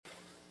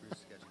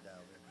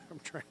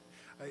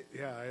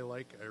I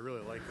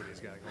really like what he's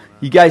got going on.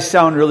 You guys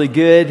sound really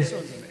good.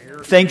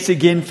 Thanks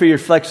again for your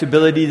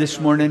flexibility this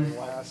morning.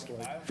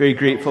 Very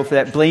grateful for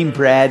that. Blame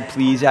Brad,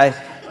 please.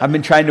 I've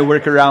been trying to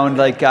work around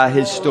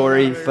his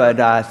story,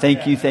 but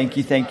thank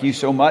you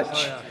so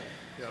much.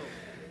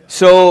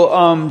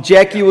 So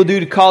Jackie will do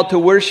the call to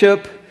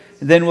worship.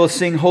 Then we'll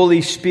sing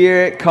Holy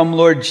Spirit, Come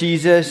Lord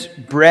Jesus.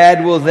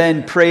 Brad will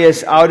then pray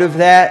us out of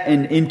that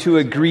and into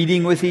a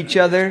greeting with each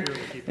other.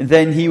 And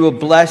then he will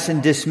bless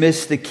and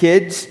dismiss the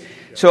kids.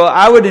 So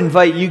I would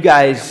invite you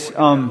guys.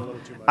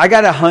 I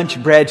got a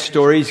hunch Brad's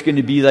story is going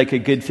to be like a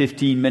good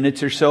 15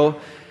 minutes or so.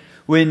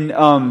 When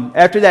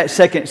after that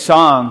second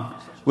song,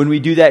 when we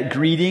do that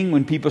greeting,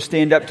 when people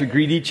stand up to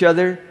greet each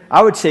other,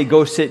 I would say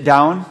go sit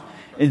down.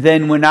 And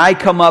then when I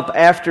come up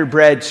after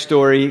Brad's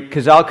story,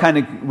 because I'll kind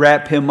of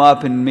wrap him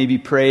up and maybe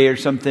pray or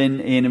something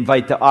and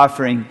invite the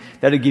offering,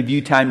 that'll give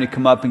you time to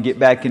come up and get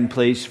back in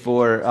place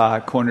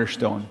for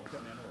Cornerstone.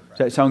 Does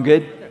that sound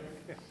good?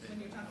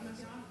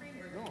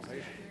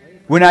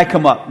 When I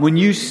come up, when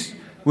you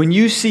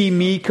see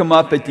me come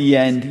up at the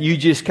end, you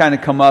just kind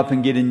of come up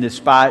and get into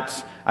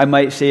spots. I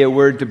might say a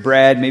word to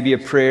Brad, maybe a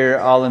prayer.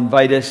 I'll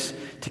invite us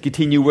to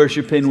continue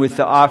worshiping with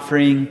the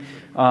offering,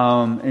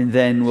 and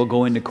then we'll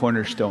go into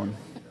Cornerstone.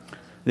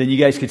 Then you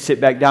guys could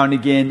sit back down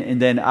again, and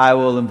then I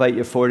will invite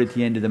you forward at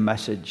the end of the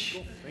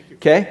message.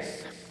 Okay?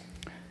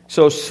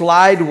 So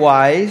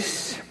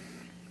slide-wise,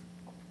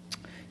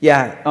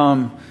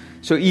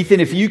 so Ethan,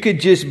 if you could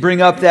just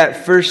bring up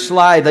that first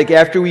slide, like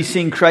after we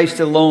sing Christ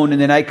Alone,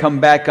 and then I come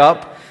back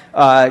up,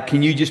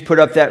 can you just put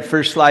up that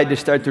first slide to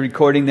start the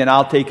recording, then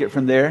I'll take it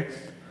from there.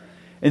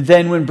 And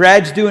then when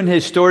Brad's doing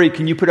his story,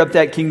 can you put up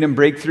that Kingdom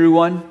Breakthrough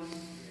one?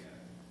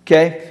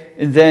 Okay?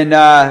 And then,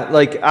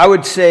 I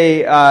would say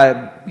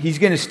he's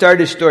going to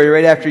start his story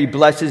right after he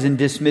blesses and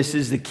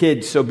dismisses the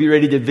kids. So be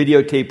ready to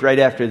videotape right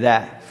after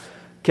that.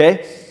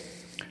 Okay?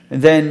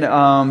 And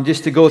then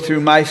just to go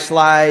through my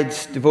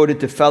slides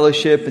devoted to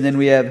fellowship. And then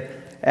we have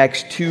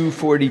Acts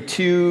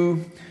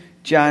 2:42,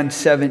 John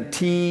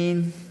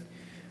 17.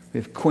 We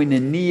have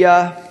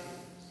koinonia.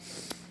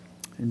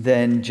 And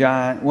then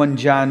 1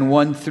 John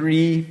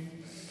 1:3.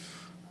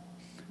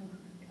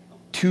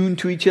 Tune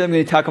to each other. I'm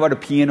going to talk about a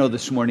piano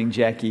this morning,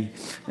 Jackie,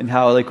 and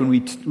how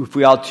if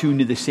we all tune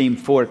to the same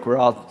fork,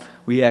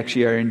 we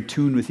actually are in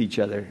tune with each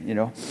other, you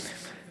know.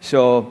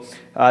 So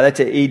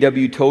that's an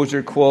A.W.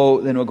 Tozer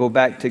quote. Then we'll go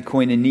back to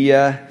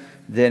koinonia.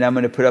 Then I'm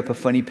going to put up a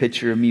funny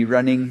picture of me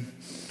running.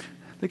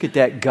 Look at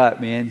that gut,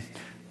 man.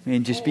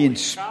 Just being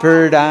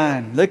spurred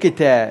on. Look at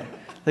that.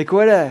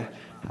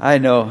 I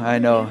know. How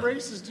many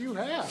races do you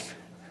have?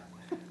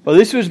 Well,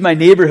 this was my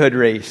neighborhood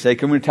race. I'm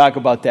going to talk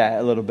about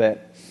that a little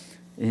bit.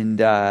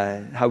 And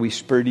how we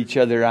spurred each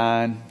other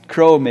on.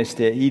 Crow missed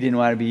it. He didn't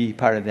want to be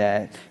part of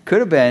that. Could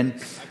have been.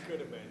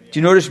 Do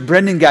you notice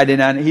Brendan got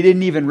in on it? He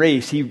didn't even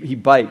race. He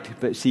biked.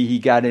 But see, he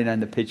got in on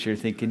the picture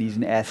thinking he's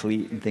an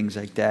athlete and things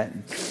like that.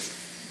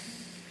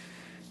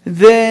 And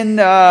then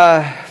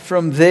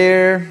from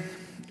there,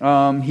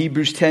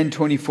 Hebrews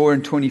 10:24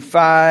 and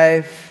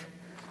 25.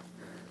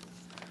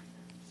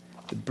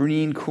 The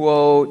Breen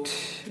quote.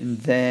 And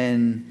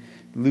then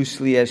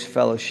loosely as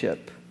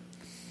fellowship.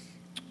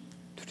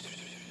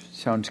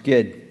 Sounds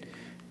good.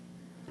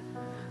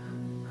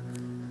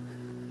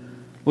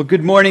 Well,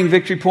 good morning,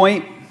 Victory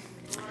Point.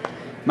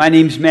 My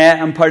name's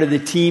Matt. I'm part of the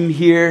team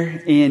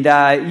here, and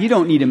you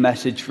don't need a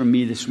message from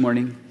me this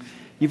morning.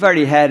 You've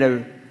already had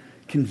a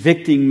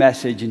convicting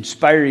message,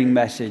 inspiring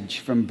message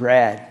from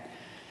Brad.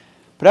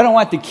 But I don't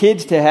want the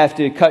kids to have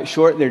to cut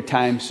short their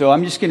time, so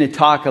I'm just going to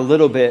talk a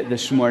little bit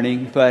this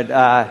morning,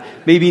 but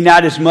maybe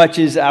not as much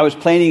as I was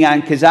planning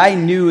on, because I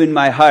knew in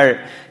my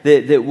heart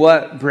that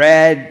what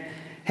Brad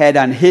had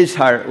on his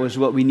heart was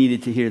what we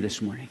needed to hear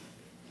this morning.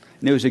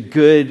 And it was a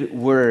good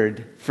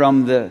word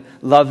from the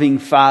loving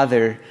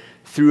Father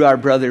through our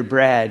brother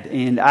Brad.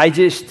 And I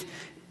just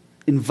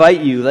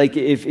invite you,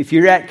 if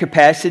you're at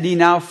capacity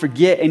now,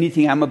 forget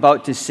anything I'm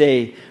about to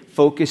say.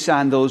 Focus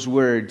on those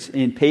words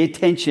and pay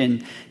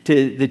attention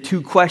to the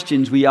two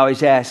questions we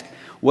always ask.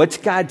 What's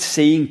God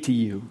saying to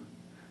you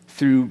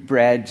through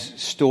Brad's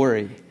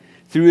story,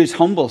 through his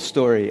humble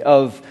story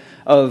of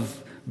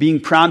being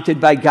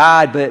prompted by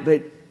God,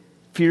 but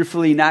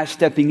fearfully not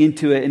stepping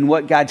into it, and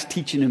what God's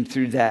teaching him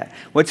through that.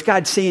 What's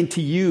God saying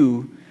to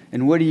you,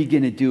 and what are you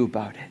going to do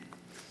about it?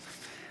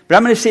 But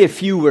I'm going to say a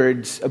few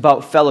words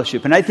about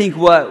fellowship. And I think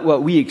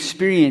what we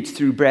experience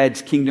through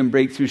Brad's Kingdom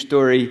Breakthrough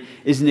story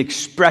is an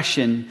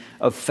expression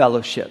of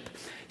fellowship.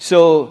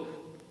 So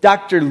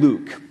Dr.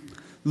 Luke,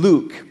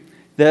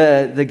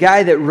 the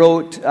guy that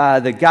wrote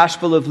the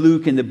Gospel of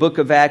Luke and the book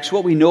of Acts,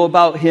 what we know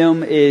about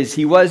him is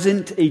he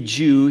wasn't a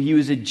Jew, he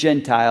was a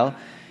Gentile.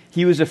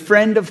 He was a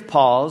friend of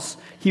Paul's.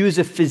 He was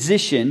a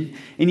physician,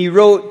 and he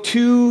wrote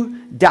two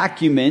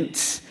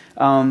documents,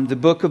 the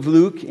book of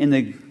Luke and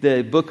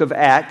the book of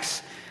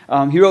Acts.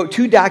 He wrote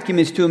two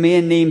documents to a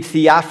man named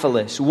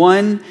Theophilus.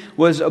 One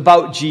was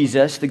about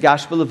Jesus, the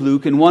Gospel of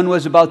Luke, and one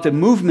was about the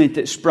movement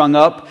that sprung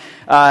up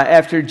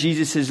after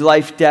Jesus'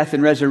 life, death,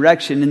 and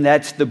resurrection, and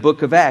that's the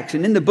book of Acts.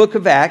 And in the book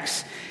of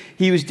Acts,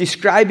 he was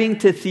describing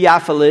to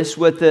Theophilus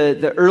what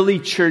the early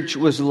church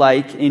was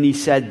like, and he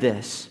said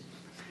this.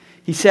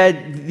 He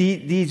said,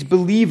 these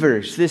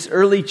believers, this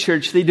early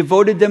church, they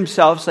devoted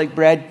themselves, like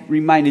Brad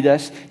reminded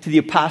us, to the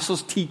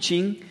apostles'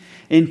 teaching,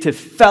 and to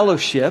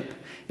fellowship,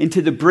 and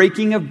to the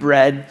breaking of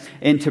bread,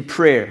 and to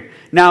prayer.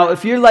 Now,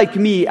 if you're like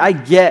me, I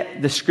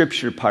get the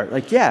scripture part.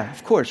 Like, yeah,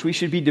 of course, we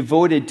should be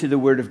devoted to the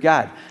Word of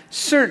God.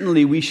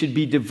 Certainly, we should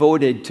be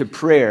devoted to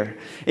prayer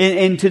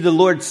and to the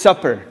Lord's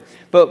Supper.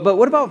 But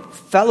what about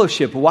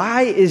fellowship?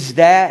 Why is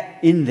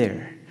that in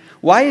there?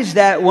 Why is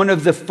that one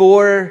of the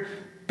 4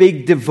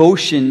 big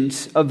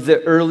devotions of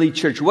the early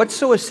church? What's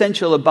so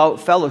essential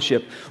about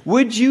fellowship?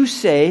 Would you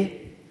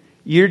say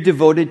you're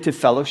devoted to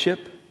fellowship?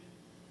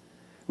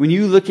 When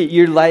you look at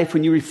your life,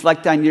 when you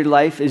reflect on your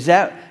life,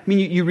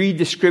 you read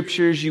the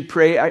scriptures, you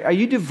pray, are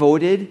you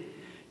devoted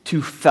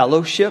to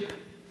fellowship?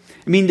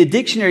 The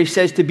dictionary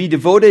says to be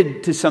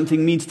devoted to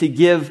something means to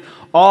give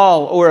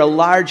all or a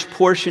large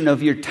portion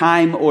of your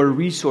time or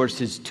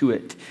resources to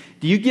it.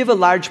 Do you give a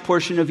large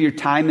portion of your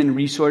time and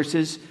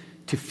resources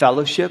to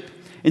fellowship?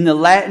 In the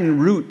Latin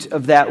root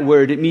of that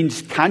word, it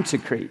means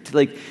consecrate.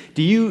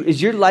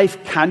 Is your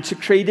life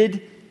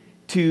consecrated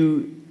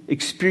to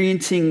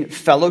experiencing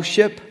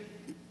fellowship?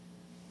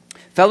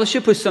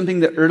 Fellowship was something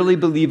that early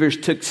believers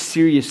took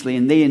seriously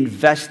and they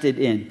invested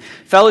in.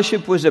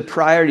 Fellowship was a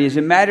priority. As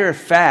a matter of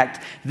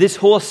fact, this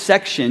whole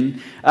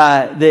section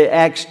that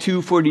Acts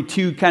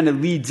 2:42 kind of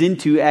leads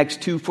into, Acts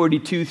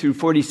 2:42 through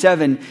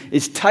 47,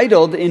 is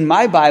titled, in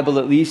my Bible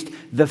at least,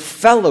 The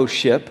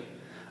Fellowship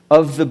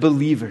of the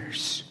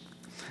Believers.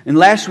 And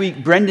last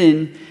week,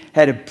 Brendan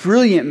had a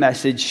brilliant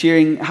message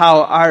sharing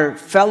how our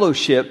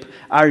fellowship,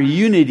 our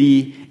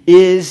unity,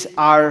 is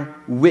our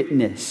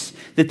witness.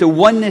 That the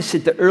oneness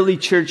that the early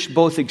church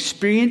both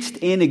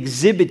experienced and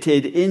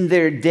exhibited in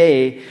their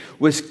day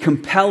was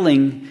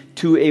compelling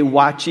to a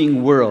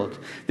watching world.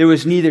 There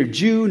was neither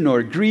Jew,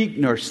 nor Greek,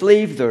 nor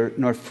slave,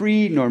 nor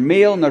free, nor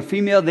male, nor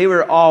female. They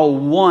were all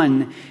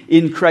one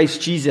in Christ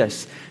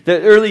Jesus.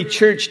 The early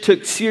church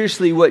took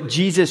seriously what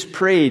Jesus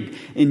prayed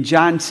in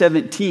John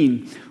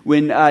 17,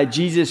 when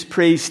Jesus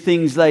prays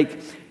things like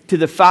to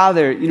the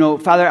Father,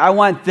 Father, I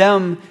want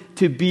them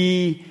to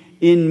be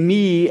in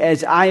me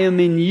as I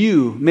am in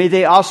you. May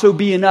they also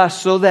be in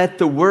us, so that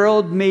the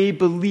world may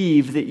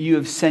believe that you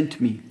have sent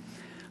me.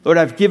 Lord,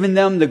 I've given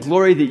them the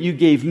glory that you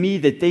gave me,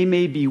 that they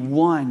may be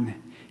one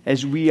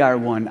as we are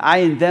one. I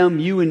and them,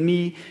 you and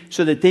me,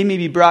 so that they may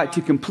be brought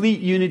to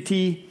complete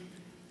unity.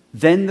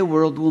 Then the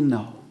world will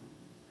know.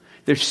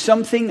 There's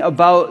something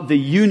about the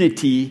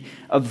unity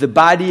of the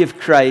body of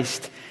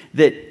Christ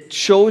that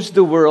shows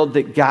the world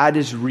that God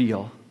is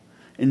real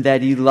and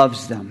that he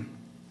loves them.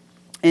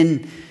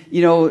 And,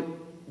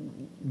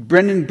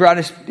 Brendan brought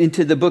us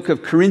into the book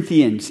of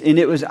Corinthians, and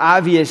it was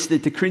obvious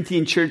that the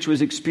Corinthian church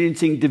was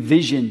experiencing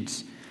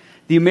divisions.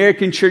 The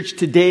American church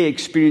today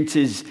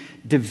experiences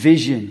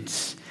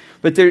divisions.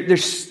 But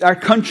our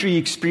country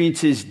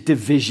experiences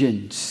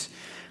divisions.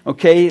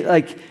 Okay?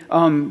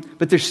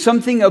 But there's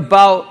something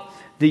about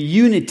the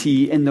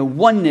unity and the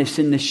oneness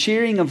and the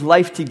sharing of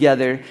life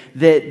together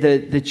that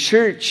the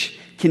church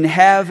can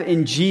have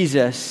in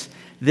Jesus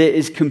that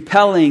is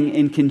compelling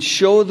and can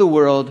show the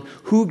world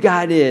who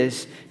God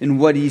is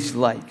and what he's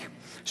like.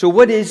 So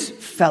what is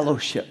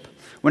fellowship?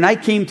 When I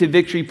came to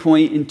Victory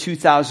Point in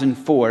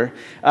 2004,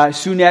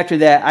 soon after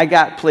that, I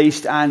got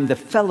placed on the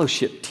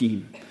fellowship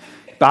team.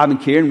 Bob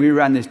and Karen, we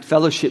were on this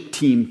fellowship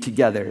team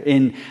together.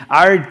 And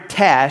our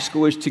task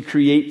was to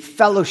create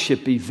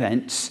fellowship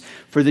events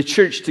for the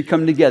church to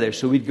come together.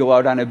 So we'd go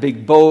out on a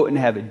big boat and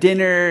have a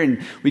dinner,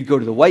 and we'd go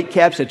to the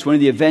Whitecaps. That's one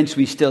of the events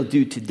we still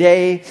do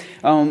today.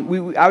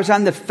 I was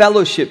on the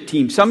fellowship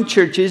team. Some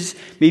churches,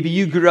 maybe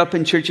you grew up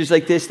in churches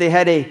like this, they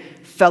had a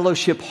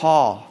fellowship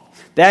hall.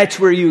 That's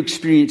where you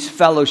experienced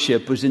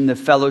fellowship, was in the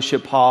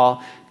fellowship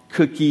hall.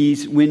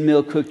 Cookies,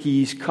 windmill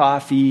cookies,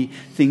 coffee,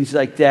 things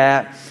like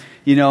that.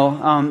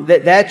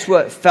 That's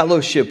what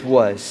fellowship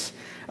was.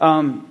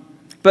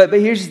 But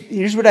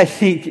here's what I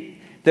think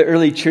the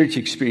early church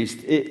experienced.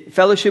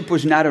 Fellowship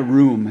was not a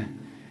room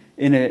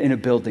in a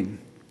building.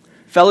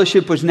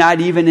 Fellowship was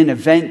not even an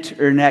event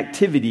or an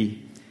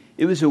activity.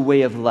 It was a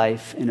way of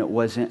life, and it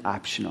wasn't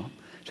optional.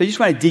 So I just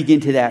want to dig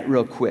into that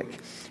real quick.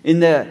 In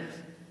the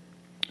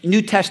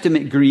New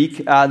Testament Greek,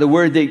 the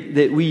word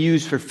that we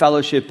use for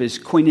fellowship is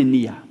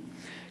koinonia.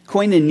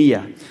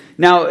 Koinonia.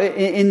 Now,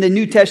 in the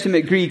New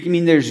Testament Greek,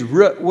 there's a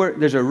root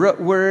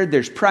word,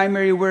 there's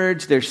primary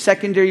words, there's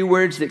secondary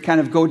words that kind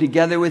of go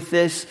together with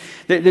this.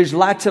 There's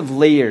lots of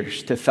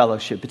layers to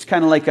fellowship. It's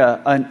kind of like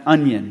an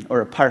onion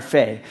or a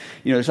parfait.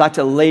 There's lots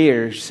of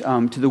layers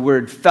to the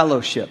word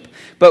fellowship.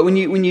 But when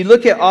you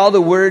look at all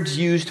the words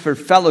used for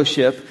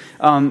fellowship,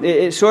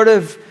 it sort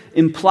of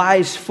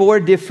implies 4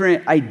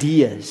 different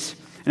ideas.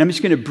 And I'm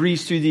just going to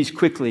breeze through these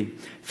quickly.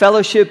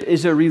 Fellowship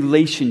is a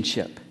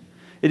relationship.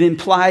 It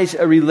implies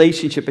a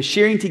relationship, a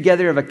sharing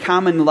together of a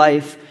common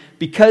life.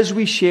 Because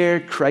we share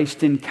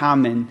Christ in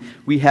common,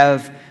 we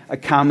have a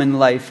common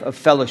life of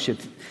fellowship.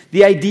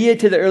 The idea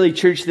to the early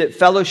church that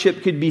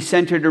fellowship could be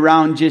centered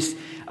around just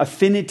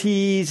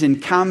affinities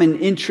and common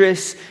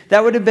interests,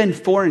 that would have been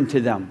foreign to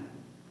them.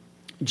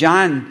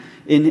 John,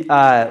 in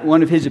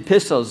one of his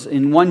epistles,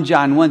 in 1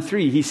 John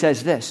 1:3, he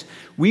says this,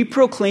 "We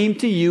proclaim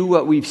to you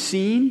what we've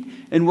seen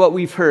and what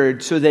we've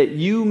heard, so that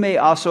you may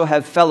also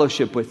have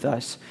fellowship with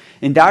us.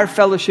 And our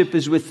fellowship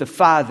is with the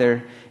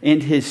Father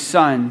and his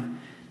Son,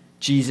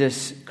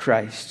 Jesus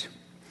Christ."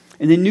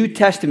 In the New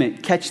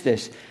Testament, catch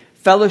this,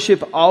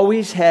 fellowship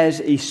always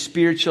has a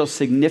spiritual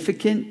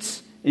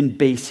significance and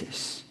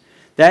basis.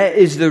 That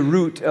is the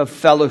root of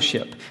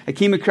fellowship. I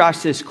came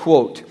across this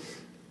quote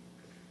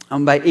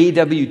by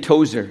A.W.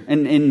 Tozer,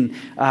 and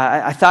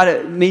I thought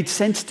it made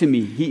sense to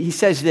me. He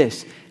says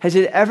this, "Has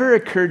it ever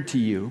occurred to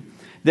you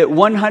that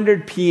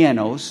 100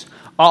 pianos,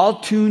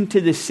 all tuned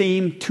to the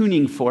same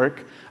tuning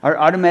fork, are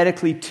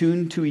automatically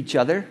tuned to each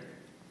other?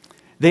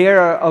 They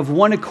are of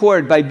one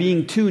accord by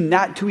being tuned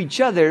not to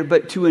each other,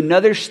 but to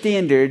another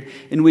standard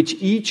in which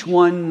each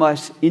one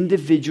must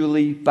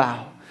individually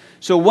bow."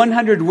 So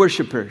 100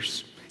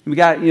 worshipers, we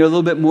got a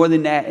little bit more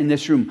than that in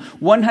this room.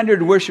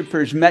 100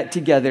 worshipers met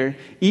together,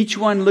 each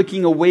one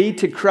looking away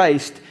to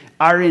Christ,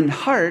 are in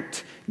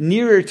heart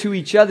nearer to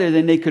each other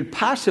than they could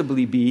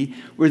possibly be,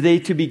 were they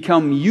to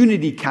become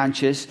unity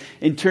conscious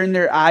and turn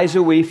their eyes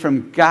away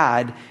from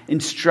God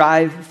and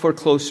strive for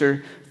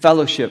closer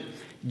fellowship.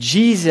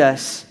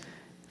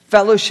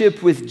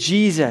 Fellowship with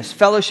Jesus,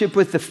 fellowship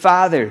with the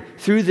Father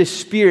through the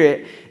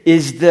Spirit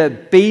is the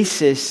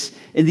basis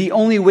and the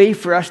only way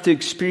for us to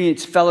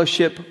experience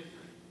fellowship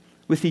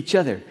with each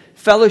other.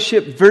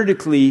 Fellowship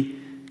vertically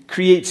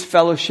creates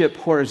fellowship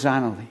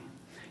horizontally.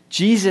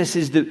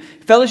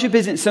 Fellowship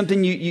isn't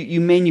something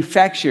you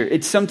manufacture.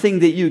 It's something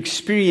that you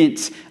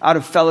experience out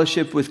of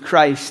fellowship with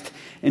Christ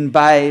and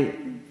by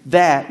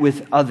that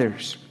with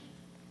others.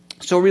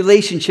 So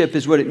relationship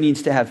is what it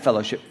means to have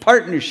fellowship.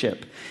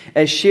 Partnership.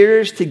 As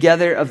sharers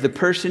together of the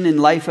person and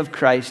life of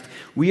Christ,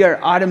 we are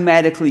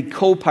automatically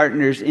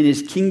co-partners in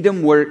his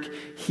kingdom work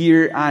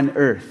here on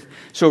earth.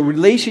 So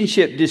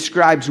relationship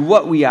describes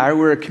what we are.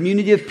 We're a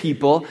community of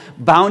people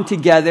bound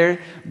together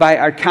by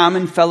our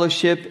common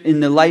fellowship in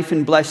the life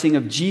and blessing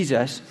of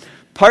Jesus.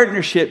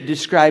 Partnership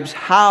describes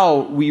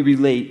how we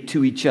relate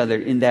to each other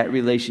in that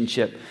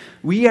relationship.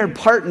 We are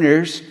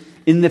partners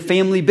in the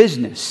family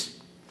business.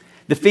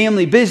 The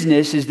family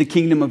business is the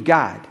kingdom of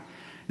God.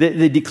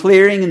 The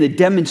declaring and the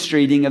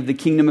demonstrating of the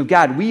kingdom of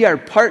God. We are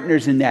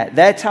partners in that.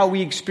 That's how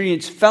we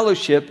experience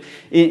fellowship.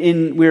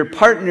 We're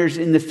partners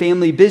in the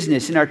family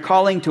business, in our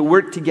calling to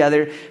work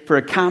together for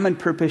a common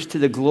purpose to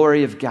the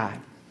glory of God.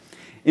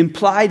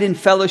 Implied in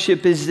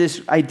fellowship is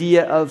this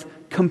idea of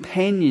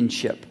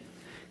companionship.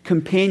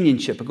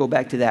 Companionship. I'll go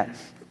back to that.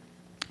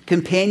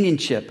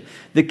 Companionship.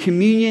 The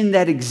communion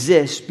that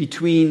exists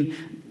between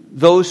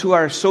those who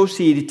are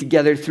associated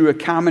together through a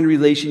common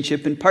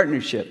relationship and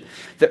partnership.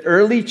 The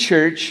early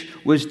church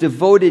was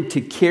devoted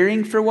to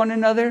caring for one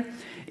another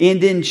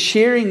and in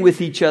sharing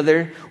with each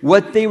other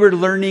what they were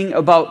learning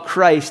about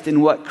Christ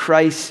and what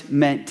Christ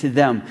meant to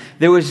them.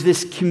 There was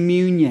this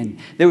communion.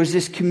 There was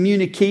this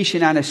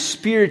communication on a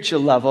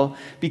spiritual level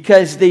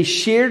because they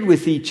shared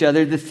with each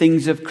other the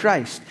things of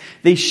Christ.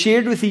 They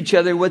shared with each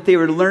other what they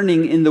were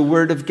learning in the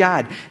Word of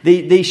God.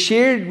 They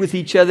shared with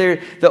each other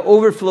the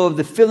overflow of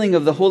the filling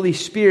of the Holy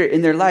Spirit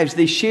in their lives.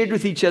 They shared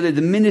with each other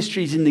the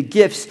ministries and the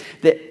gifts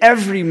that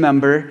every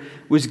member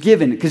was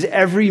given, because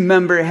every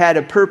member had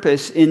a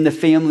purpose in the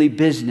family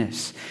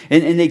business.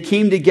 And they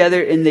came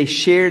together and they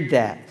shared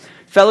that.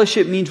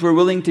 Fellowship means we're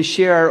willing to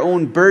share our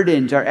own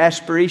burdens, our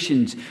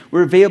aspirations.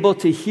 We're available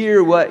to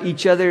hear what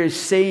each other is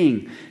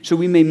saying so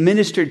we may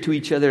minister to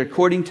each other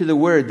according to the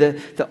Word.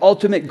 The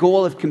ultimate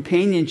goal of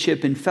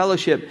companionship and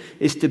fellowship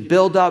is to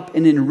build up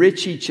and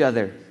enrich each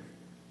other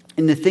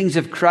in the things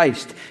of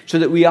Christ so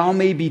that we all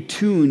may be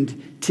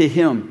tuned to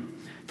Him.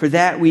 For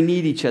that, we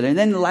need each other. And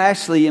then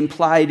lastly,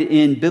 implied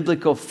in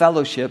biblical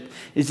fellowship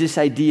is this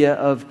idea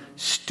of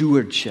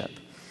stewardship.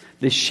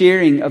 The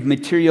sharing of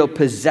material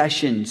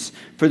possessions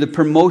for the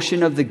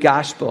promotion of the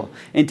gospel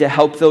and to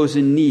help those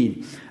in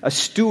need. A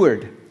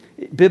steward,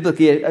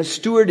 biblically, a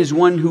steward is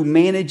one who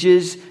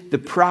manages the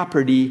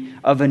property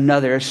of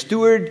another. A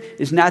steward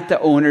is not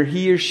the owner.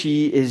 He or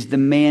she is the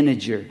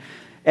manager.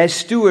 As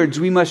stewards,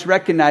 we must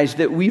recognize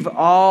that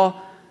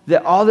all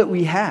that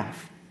we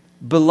have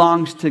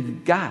belongs to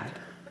God.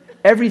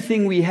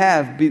 Everything we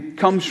have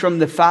comes from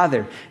the Father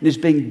and has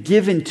been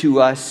given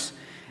to us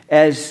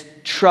as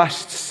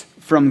trusts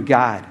from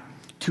God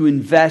to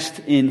invest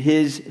in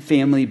His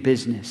family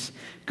business.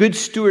 Good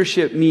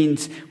stewardship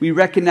means we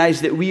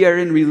recognize that we are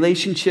in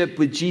relationship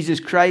with Jesus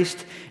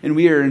Christ and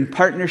we are in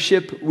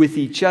partnership with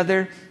each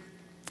other,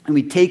 and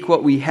we take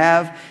what we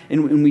have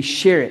and we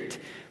share it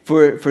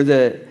for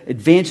the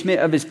advancement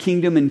of His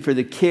kingdom and for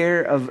the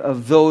care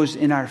of those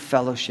in our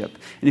fellowship.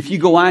 And if you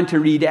go on to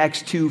read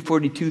Acts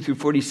 2:42 through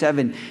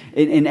 47,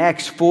 in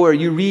Acts 4,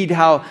 you read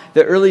how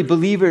the early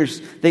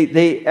believers,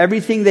 they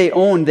everything they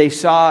owned, they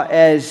saw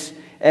as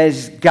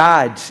as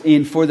God's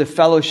and for the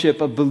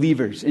fellowship of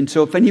believers. And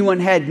so if anyone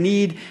had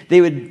need,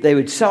 they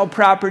would sell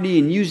property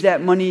and use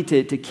that money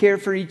to care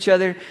for each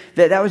other.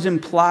 That was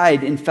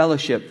implied in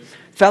fellowship.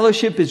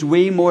 Fellowship is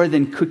way more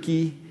than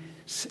cookies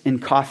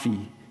and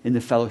coffee in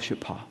the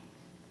fellowship hall.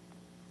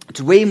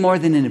 It's way more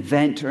than an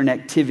event or an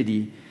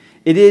activity.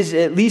 It is,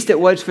 at least it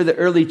was for the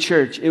early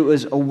church, it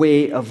was a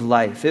way of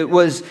life. It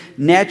was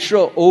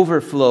natural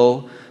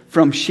overflow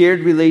from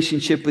shared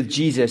relationship with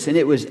Jesus, and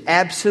it was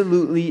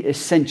absolutely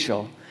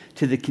essential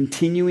to the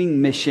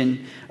continuing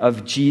mission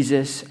of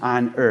Jesus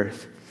on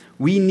earth.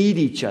 We need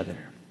each other.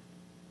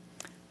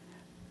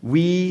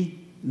 We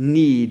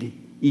need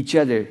each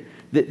other.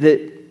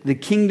 The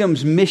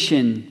kingdom's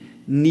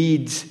mission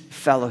needs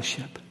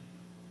fellowship.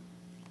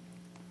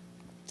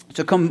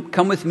 So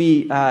come with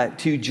me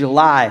to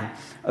July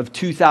of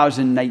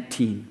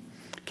 2019.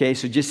 Okay,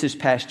 so just this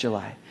past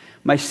July.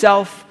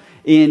 Myself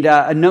and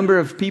a number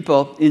of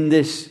people in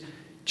this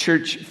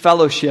church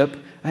fellowship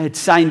had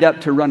signed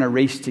up to run a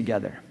race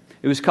together.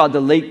 It was called the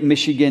Lake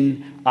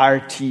Michigan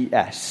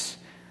RTS.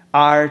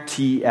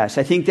 RTS.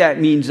 I think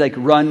that means like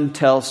run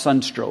till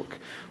sunstroke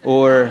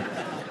or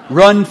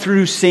run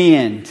through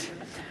sand.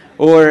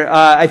 Or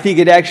I think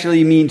it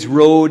actually means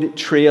road,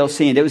 trail,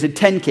 sand. It was a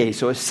 10K,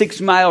 so a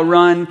 6-mile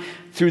run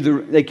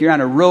through like you're on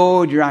a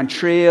road, you're on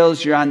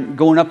trails, you're on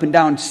going up and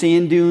down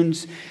sand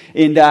dunes.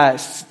 And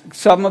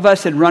some of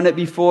us had run it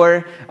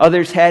before,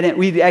 others hadn't.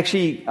 We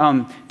actually,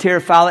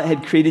 Tara Follett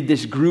had created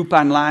this group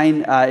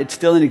online. It's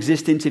still in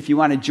existence if you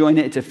want to join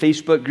it. It's a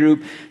Facebook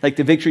group, like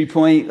the Victory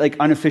Point, like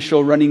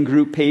unofficial running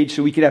group page,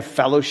 so we could have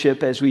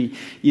fellowship as we,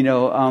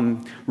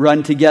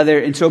 run together.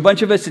 And so a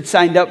bunch of us had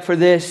signed up for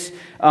this.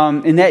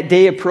 And that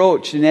day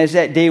approached, and as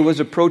that day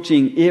was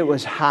approaching, it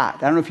was hot.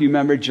 I don't know if you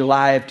remember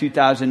July of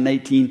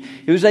 2019.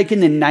 It was like in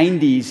the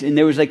 90s, and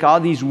there was like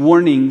all these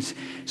warnings.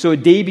 So a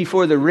day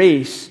before the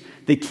race,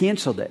 they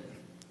canceled it,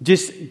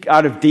 just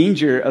out of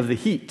danger of the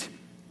heat.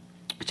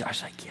 Which I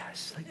was like,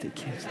 yes, like they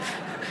canceled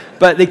it.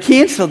 But they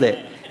canceled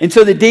it. And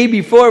so the day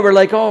before, we're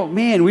like, oh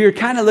man, we were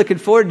kind of looking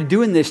forward to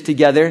doing this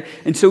together.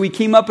 And so we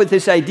came up with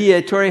this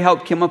idea, Tori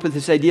helped come up with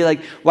this idea,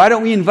 like, why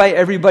don't we invite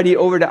everybody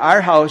over to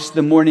our house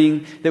the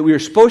morning that we were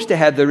supposed to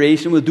have the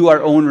race, and we'll do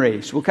our own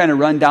race. We'll kind of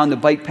run down the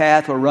bike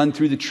path, we'll run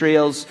through the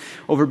trails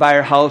over by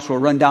our house, we'll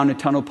run down to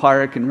Tunnel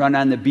Park and run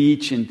on the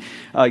beach. And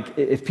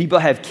if people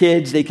have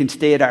kids, they can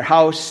stay at our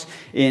house.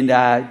 And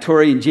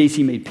Tori and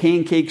JC made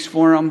pancakes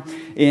for them.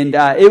 And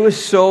it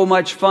was so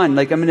much fun.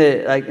 Like, I'm going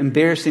to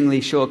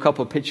embarrassingly show a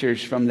couple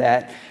pictures from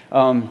that.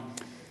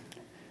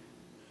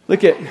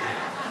 Look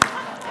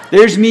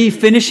there's me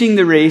finishing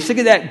the race. Look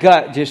at that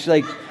gut, just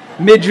like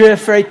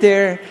midriff right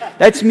there.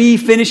 That's me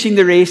finishing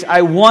the race.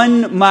 I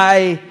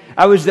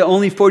was the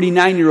only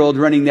 49-year-old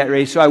running that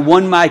race, so I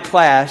won my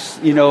class.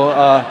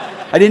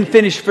 I didn't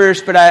finish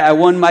first, but I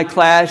won my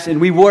class,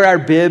 and we wore our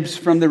bibs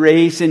from the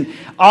race, and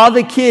all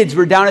the kids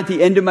were down at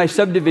the end of my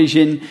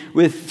subdivision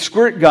with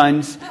squirt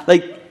guns,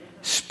 like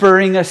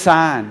spurring us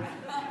on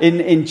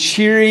and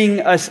cheering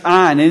us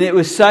on, and it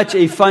was such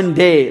a fun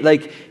day.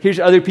 Like, here's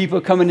other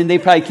people coming in. They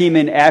probably came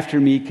in after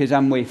me because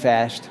I'm way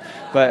fast,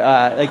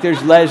 but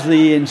there's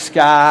Leslie and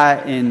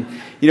Scott, and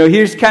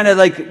here's kind of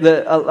like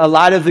a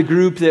lot of the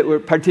group that were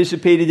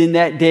participated in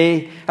that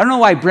day. I don't know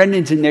why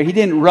Brendan's in there. He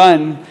didn't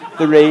run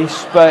the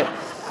race, but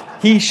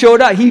he showed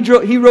up.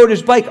 He rode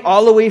his bike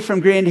all the way from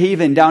Grand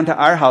Haven down to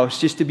our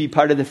house just to be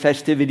part of the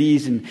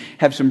festivities and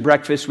have some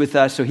breakfast with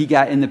us. So he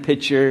got in the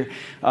picture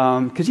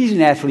because he's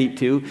an athlete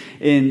too.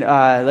 And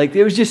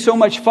it was just so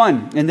much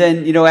fun. And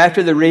then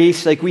after the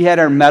race, we had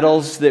our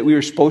medals that we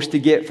were supposed to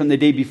get from the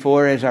day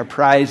before as our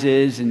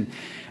prizes, and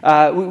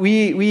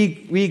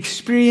we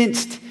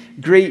experienced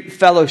great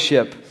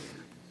fellowship.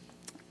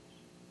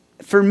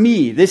 For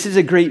me, this is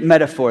a great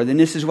metaphor, and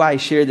this is why I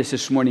share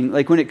this morning.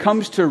 Like, when it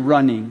comes to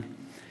running,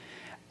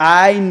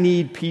 I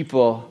need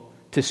people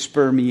to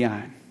spur me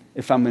on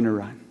if I'm going to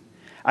run.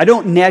 I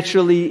don't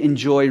naturally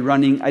enjoy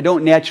running. I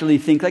don't naturally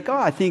think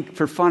I think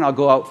for fun I'll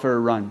go out for a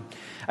run.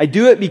 I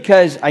do it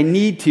because I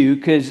need to,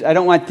 because I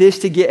don't want this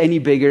to get any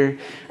bigger,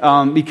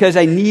 because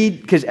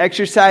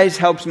exercise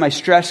helps my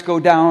stress go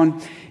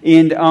down,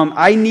 and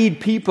I need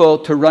people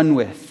to run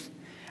with.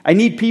 I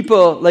need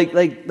people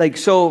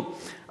so.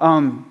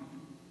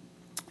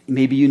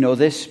 Maybe you know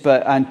this,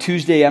 but on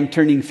Tuesday I'm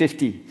turning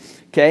 50.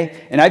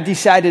 Okay? And I've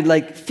decided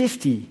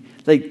 50,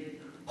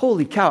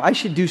 holy cow, I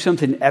should do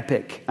something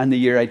epic on the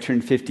year I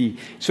turn 50.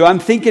 So I'm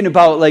thinking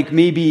about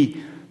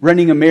maybe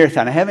running a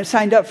marathon. I haven't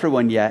signed up for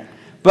one yet,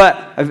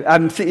 but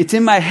it's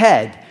in my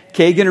head.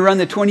 Okay, going to run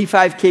the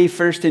 25K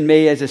first in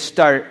May as a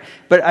start,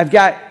 but I've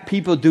got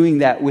people doing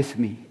that with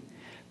me.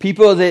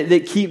 People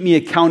that keep me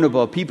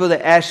accountable, people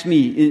that ask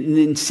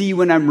me and see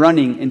when I'm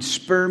running and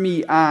spur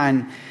me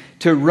on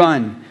to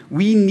run.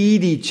 We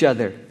need each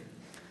other.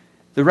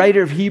 The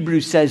writer of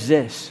Hebrews says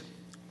this: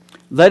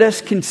 let us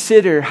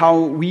consider how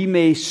we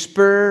may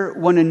spur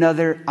one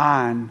another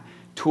on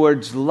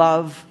towards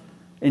love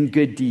and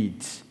good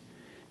deeds,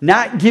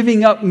 not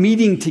giving up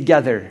meeting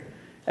together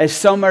as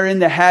some are in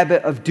the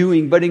habit of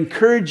doing, but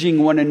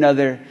encouraging one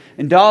another,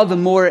 and all the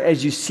more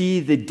as you see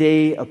the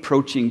day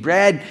approaching.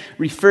 Brad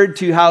referred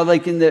to how,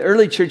 like in the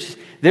early church,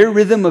 their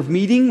rhythm of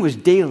meeting was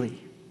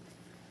daily.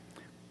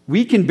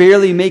 We can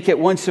barely make it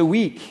once a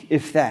week,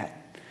 if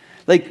that.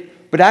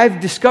 But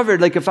I've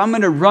discovered, if I'm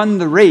going to run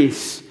the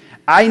race,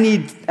 I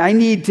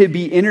need to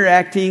be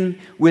interacting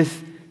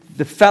with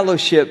the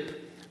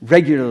fellowship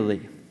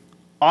regularly,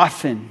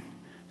 often,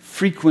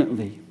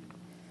 frequently.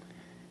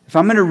 If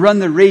I'm going to run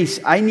the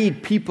race, I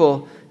need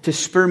people to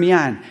spur me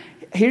on.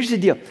 Here's the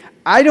deal.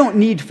 I don't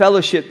need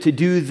fellowship to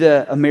do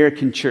the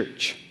American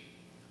church.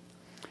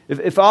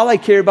 If all I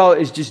care about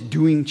is just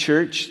doing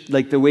church,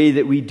 like the way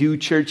that we do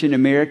church in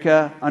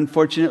America,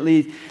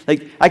 unfortunately,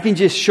 I can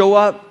just show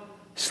up,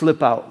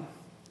 slip out,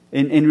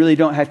 and really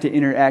don't have to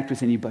interact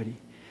with anybody.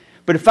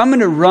 But if I'm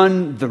going to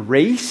run the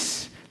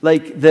race,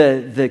 like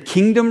the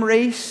kingdom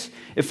race,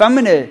 if I'm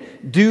going to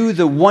do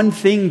the one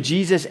thing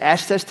Jesus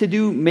asked us to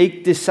do,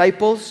 make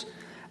disciples,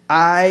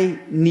 I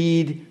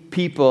need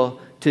people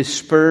to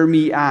spur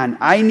me on.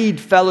 I need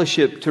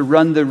fellowship to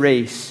run the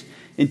race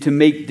and to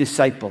make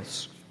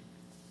disciples.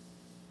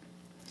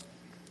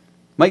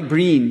 Mike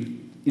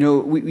Breen,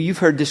 you've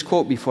heard this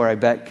quote before, I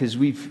bet, because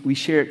we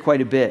share it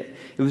quite a bit.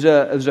 It was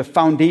a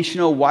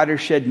foundational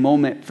watershed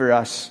moment for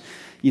us,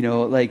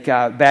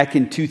 back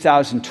in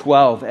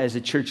 2012 as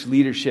a church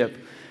leadership.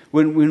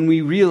 When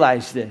we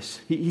realized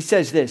this, he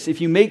says this: if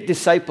you make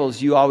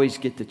disciples, you always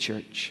get the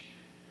church.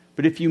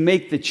 But if you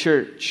make the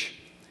church,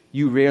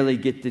 you rarely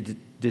get the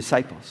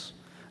disciples.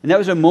 And that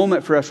was a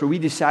moment for us where we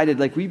decided,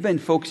 we've been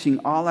focusing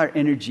all our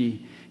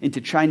energy into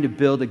trying to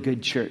build a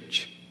good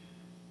church.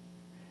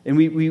 And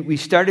we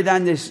started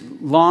on this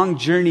long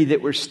journey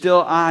that we're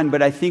still on,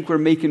 but I think we're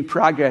making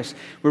progress,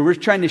 where we're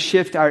trying to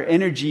shift our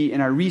energy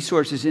and our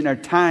resources and our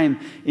time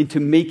into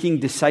making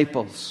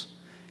disciples.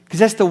 Because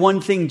that's the one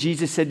thing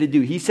Jesus said to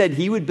do. He said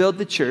he would build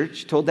the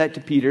church, told that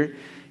to Peter.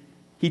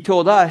 He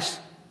told us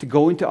to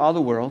go into all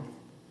the world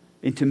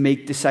and to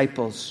make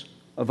disciples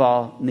of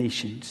all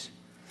nations.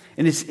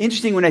 And it's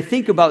interesting when I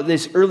think about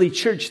this early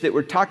church that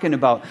we're talking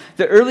about.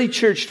 The early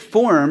church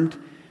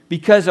formed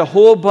because a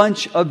whole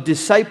bunch of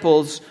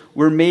disciples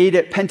were made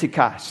at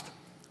Pentecost.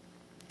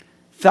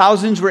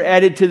 Thousands were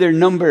added to their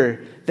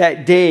number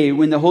that day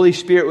when the Holy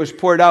Spirit was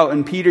poured out,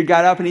 and Peter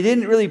got up, and he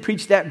didn't really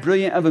preach that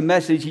brilliant of a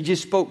message. He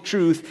just spoke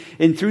truth,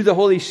 and through the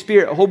Holy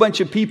Spirit, a whole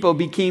bunch of people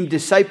became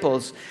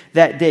disciples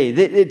that day.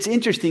 It's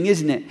interesting,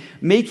 isn't it?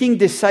 Making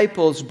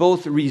disciples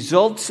both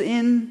results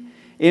in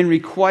and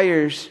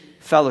requires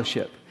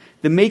fellowship.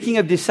 The making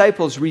of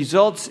disciples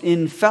results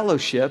in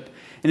fellowship,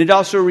 and it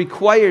also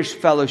requires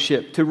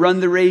fellowship to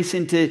run the race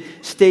and to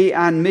stay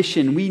on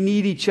mission. We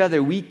need each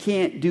other. We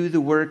can't do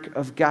the work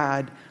of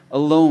God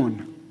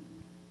alone.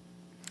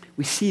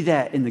 We see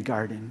that in the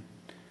garden.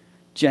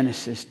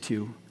 Genesis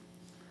 2.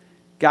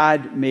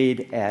 God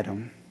made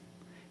Adam,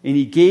 and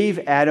he gave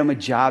Adam a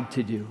job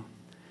to do,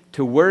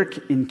 to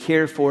work and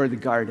care for the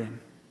garden.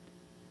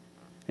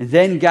 And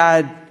then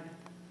God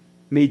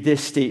made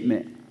this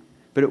statement: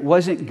 but it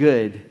wasn't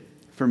good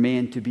for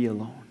man to be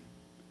alone.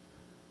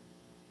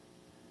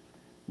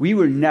 We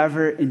were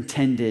never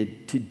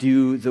intended to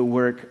do the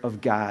work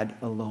of God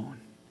alone.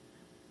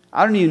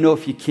 I don't even know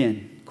if you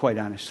can, quite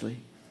honestly.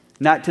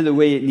 Not to the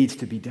way it needs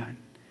to be done.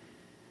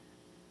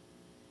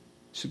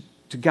 So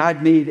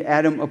God made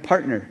Adam a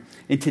partner.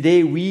 And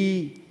today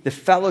the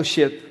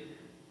fellowship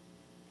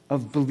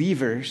of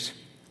believers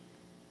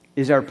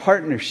is our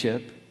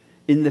partnership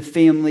in the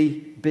family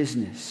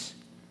business.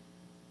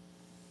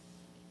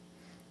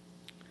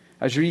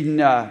 I was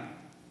reading,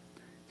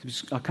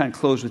 I'll kind of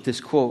close with this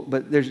quote,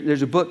 but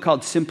there's a book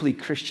called Simply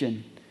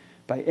Christian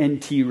by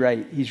N.T.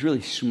 Wright. He's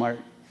really smart.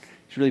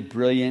 He's really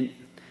brilliant.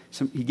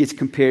 He gets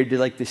compared to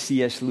the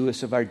C.S.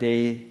 Lewis of our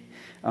day.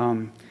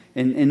 And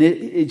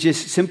it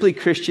just, Simply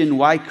Christian,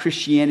 Why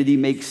Christianity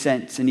Makes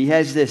Sense. And he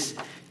has this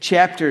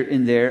chapter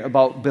in there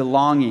about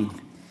belonging,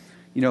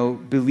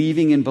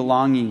 believing and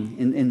belonging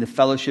in the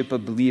fellowship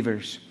of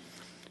believers.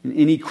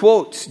 And he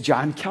quotes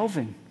John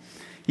Calvin.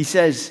 He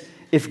says,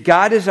 "If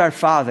God is our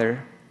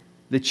father,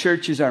 the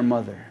church is our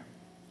mother."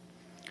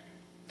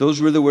 Those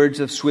were the words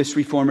of Swiss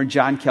reformer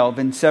John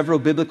Calvin. Several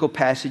biblical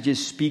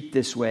passages speak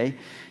this way.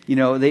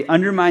 They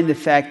undermine the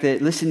fact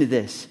that, listen to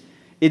this,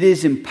 it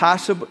is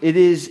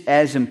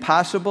as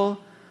impossible,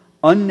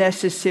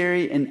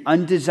 unnecessary, and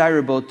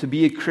undesirable to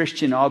be a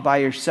Christian all by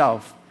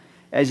yourself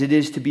as it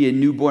is to be a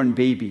newborn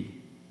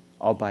baby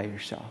all by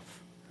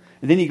yourself.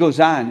 And then he goes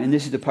on, and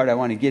this is the part I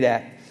want to get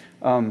at.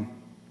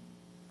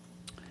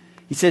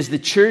 He says, the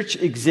church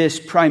exists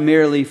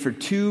primarily for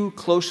two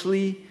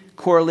closely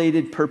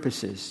correlated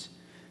purposes: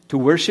 to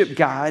worship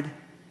God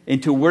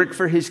and to work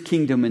for his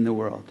kingdom in the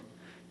world.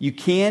 You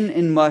can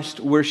and must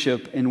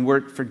worship and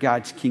work for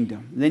God's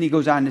kingdom. And then he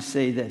goes on to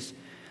say this: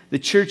 the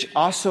church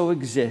also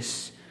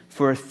exists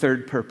for a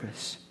third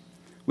purpose,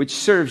 which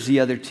serves the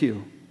other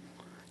two: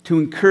 to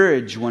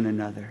encourage one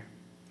another,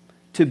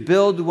 to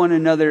build one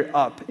another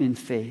up in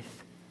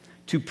faith,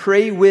 to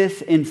pray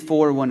with and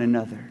for one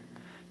another,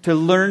 to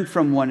learn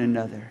from one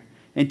another,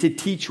 and to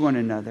teach one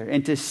another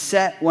and to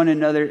set one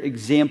another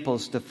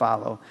examples to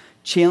follow,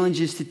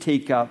 challenges to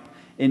take up,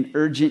 and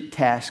urgent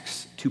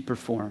tasks to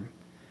perform.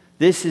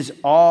 This is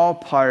all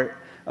part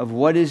of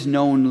what is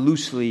known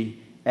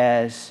loosely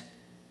as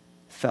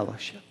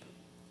fellowship.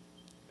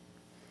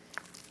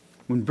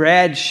 When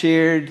Brad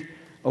shared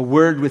a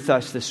word with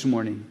us this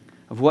morning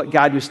of what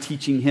God was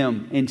teaching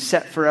him and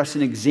set for us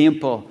an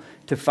example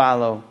to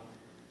follow,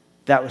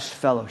 that was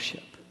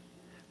fellowship.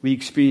 We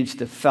experienced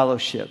the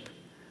fellowship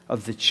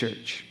of the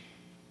church.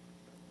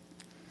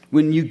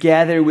 When you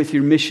gather with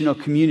your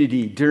missional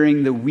community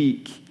during the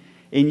week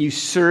and you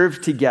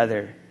serve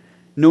together,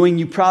 knowing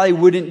you probably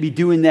wouldn't be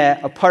doing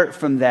that apart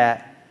from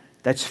that,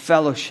 that's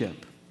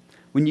fellowship.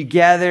 When you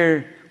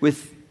gather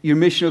with your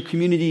missional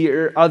community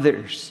or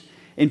others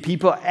and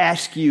people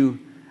ask you,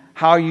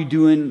 how are you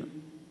doing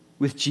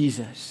with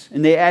Jesus?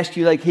 And they ask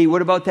you like, hey,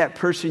 what about that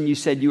person you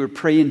said you were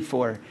praying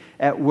for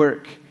at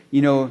work?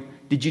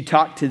 Did you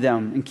talk to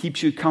them? And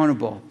keeps you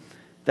accountable.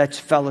 That's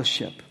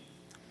fellowship.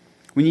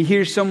 When you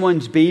hear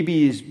someone's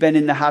baby has been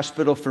in the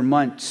hospital for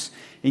months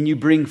and you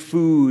bring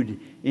food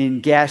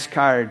and gas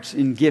cards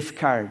and gift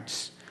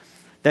cards,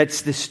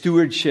 that's the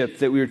stewardship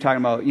that we were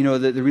talking about.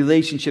 The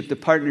relationship, the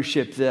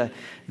partnership,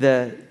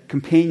 the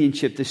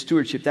companionship, the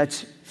stewardship,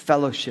 that's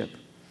fellowship.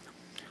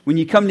 When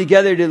you come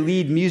together to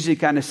lead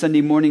music on a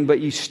Sunday morning,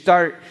 but you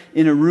start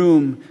in a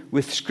room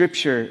with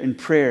scripture and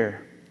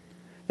prayer,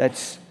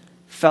 that's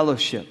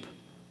fellowship.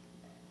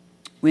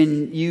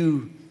 When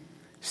you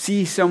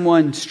see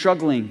someone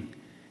struggling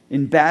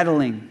and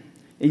battling,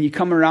 and you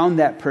come around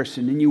that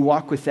person and you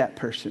walk with that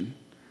person,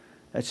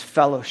 that's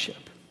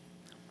fellowship.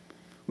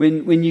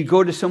 When you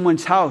go to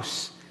someone's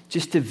house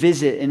just to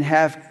visit and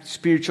have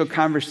spiritual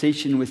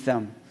conversation with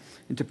them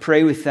and to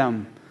pray with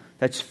them,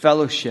 that's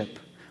fellowship.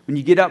 When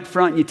you get up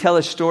front and you tell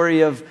a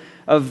story of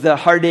the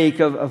heartache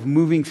of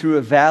moving through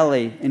a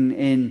valley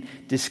and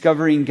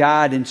discovering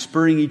God and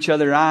spurring each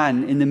other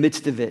on in the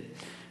midst of it,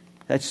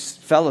 that's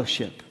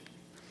fellowship.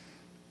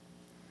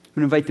 I'm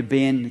going to invite the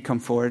band to come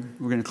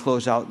forward. We're going to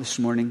close out this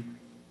morning.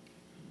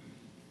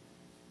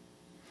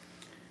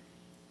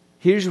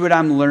 Here's what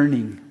I'm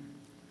learning.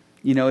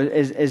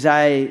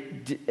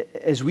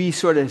 As we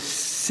sort of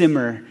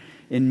simmer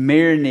and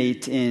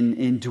marinate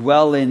and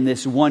dwell in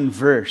this one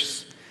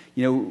verse,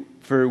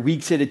 for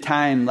weeks at a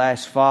time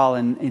last fall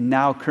and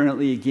now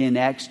currently again,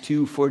 Acts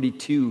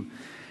 2:42,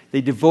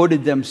 they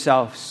devoted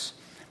themselves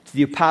to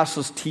the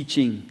apostles'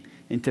 teaching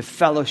and to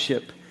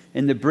fellowship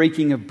and the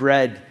breaking of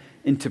bread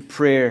and to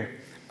prayer.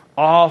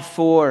 All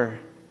four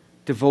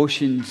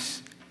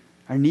devotions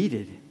are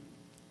needed,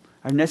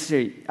 are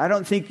necessary. I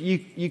don't think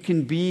you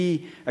can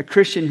be a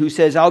Christian who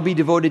says, I'll be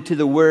devoted to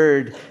the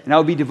Word and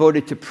I'll be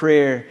devoted to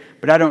prayer,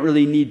 but I don't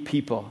really need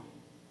people.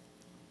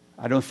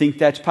 I don't think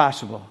that's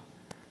possible.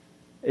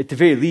 At the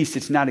very least,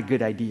 it's not a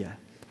good idea.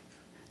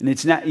 And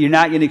you're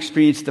not going to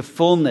experience the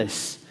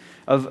fullness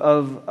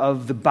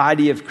of the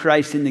body of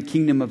Christ in the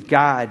kingdom of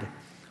God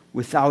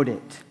without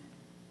it.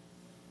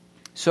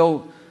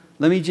 So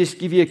let me just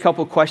give you a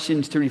couple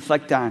questions to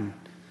reflect on.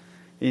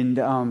 And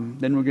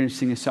then we're going to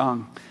sing a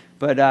song.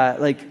 But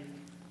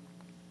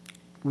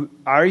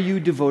are you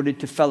devoted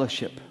to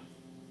fellowship?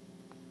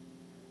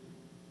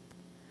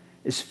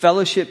 Is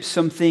fellowship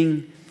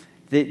something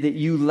that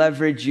you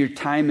leverage your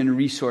time and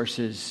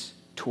resources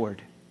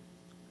toward?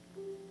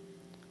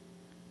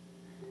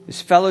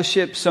 Is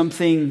fellowship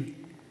something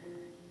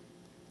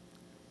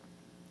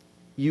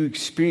you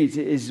experience?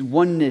 Is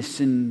oneness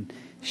and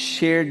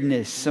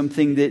sharedness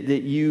something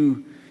that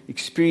you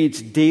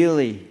experience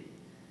daily?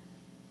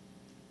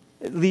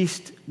 At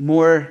least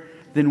more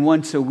than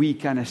once a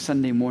week on a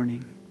Sunday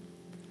morning?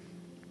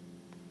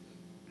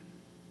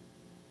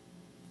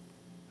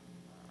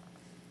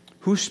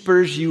 Who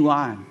spurs you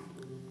on?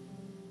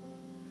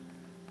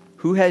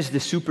 Who has the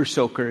super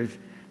soaker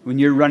when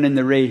you're running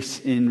the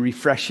race and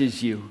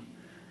refreshes you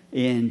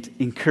and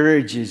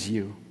encourages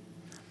you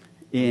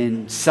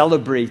and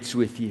celebrates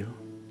with you?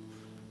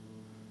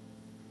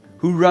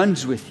 Who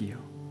runs with you?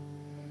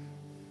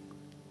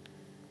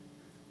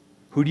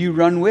 Who do you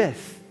run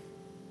with?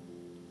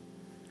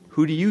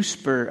 Who do you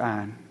spur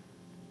on?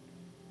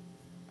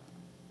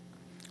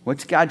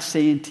 What's God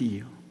saying to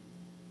you?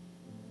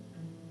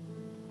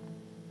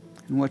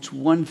 And what's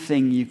one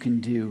thing you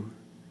can do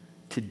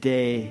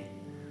today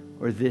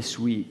or this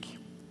week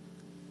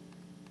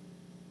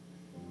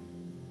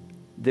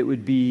that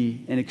would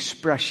be an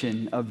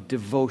expression of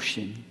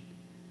devotion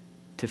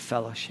to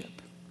fellowship?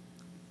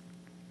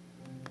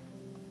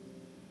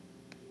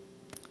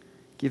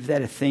 Give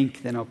that a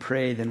think, then I'll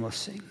pray, then we'll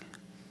sing.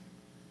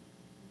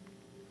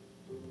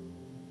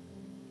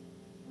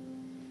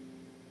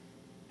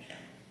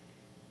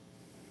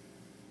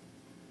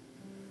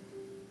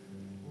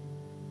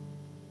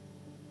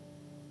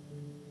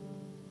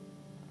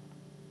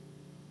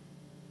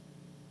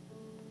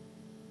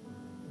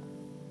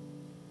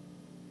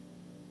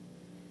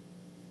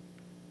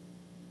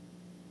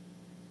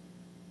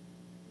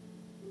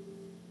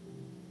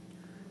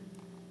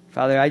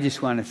 Father, I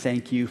just want to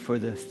thank you for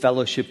the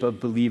fellowship of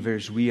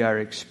believers we are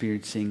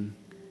experiencing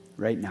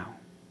right now.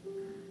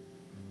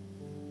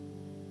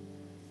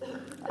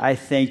 I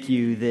thank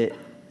you that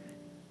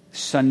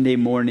Sunday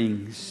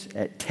mornings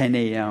at 10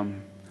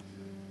 a.m.,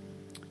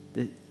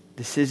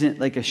 this isn't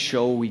like a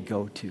show we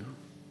go to.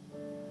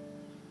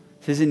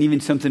 This isn't even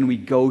something we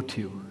go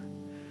to.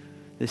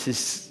 This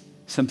is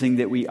something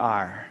that we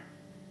are.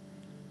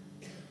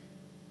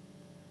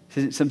 This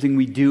isn't something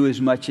we do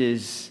as much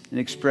as an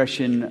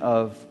expression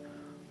of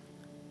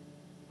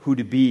who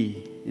to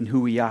be and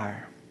who we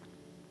are.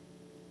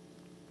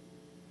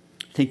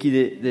 Thank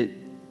you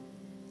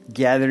that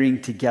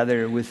gathering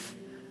together with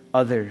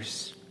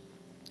others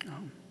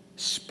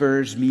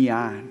spurs me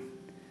on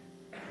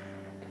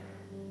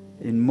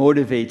and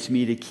motivates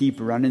me to keep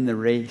running the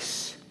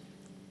race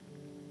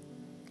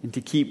and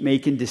to keep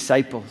making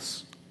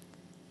disciples.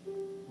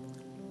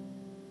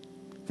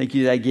 Thank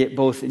you that I get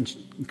both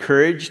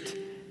encouraged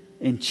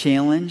and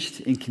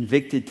challenged and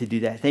convicted to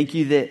do that. Thank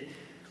you that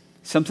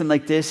something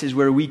like this is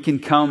where we can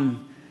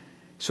come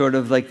sort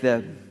of like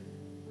the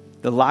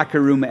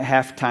locker room at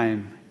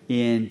halftime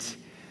and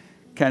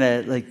kind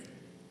of like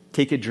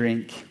take a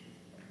drink,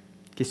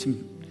 get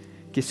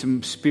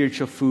some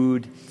spiritual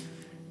food,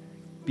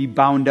 be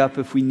bound up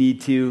if we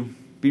need to,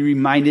 be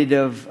reminded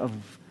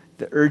of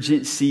the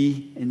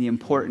urgency and the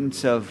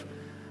importance of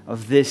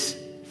this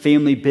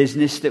family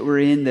business that we're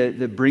in,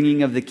 the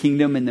bringing of the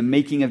kingdom and the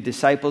making of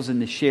disciples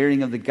and the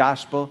sharing of the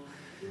gospel.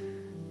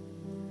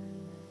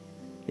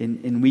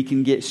 And we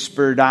can get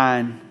spurred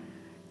on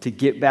to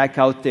get back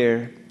out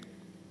there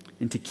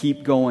and to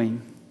keep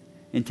going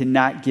and to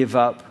not give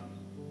up.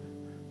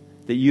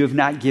 That you have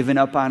not given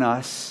up on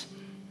us.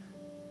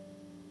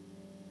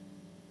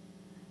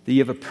 That you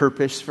have a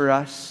purpose for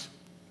us.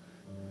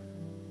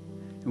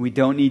 And we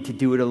don't need to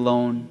do it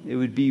alone. It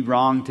would be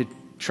wrong to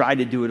try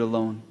to do it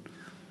alone.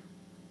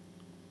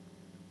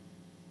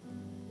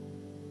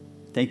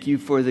 Thank you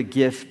for the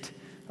gift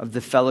of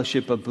the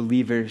fellowship of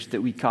believers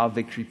that we call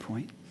Victory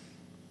Point.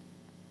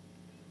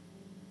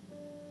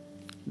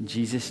 In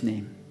Jesus'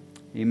 name,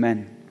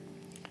 amen.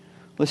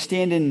 Let's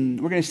stand and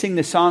we're going to sing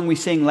the song we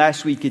sang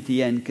last week at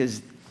the end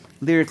because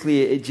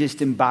lyrically it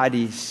just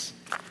embodies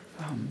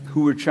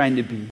who we're trying to be.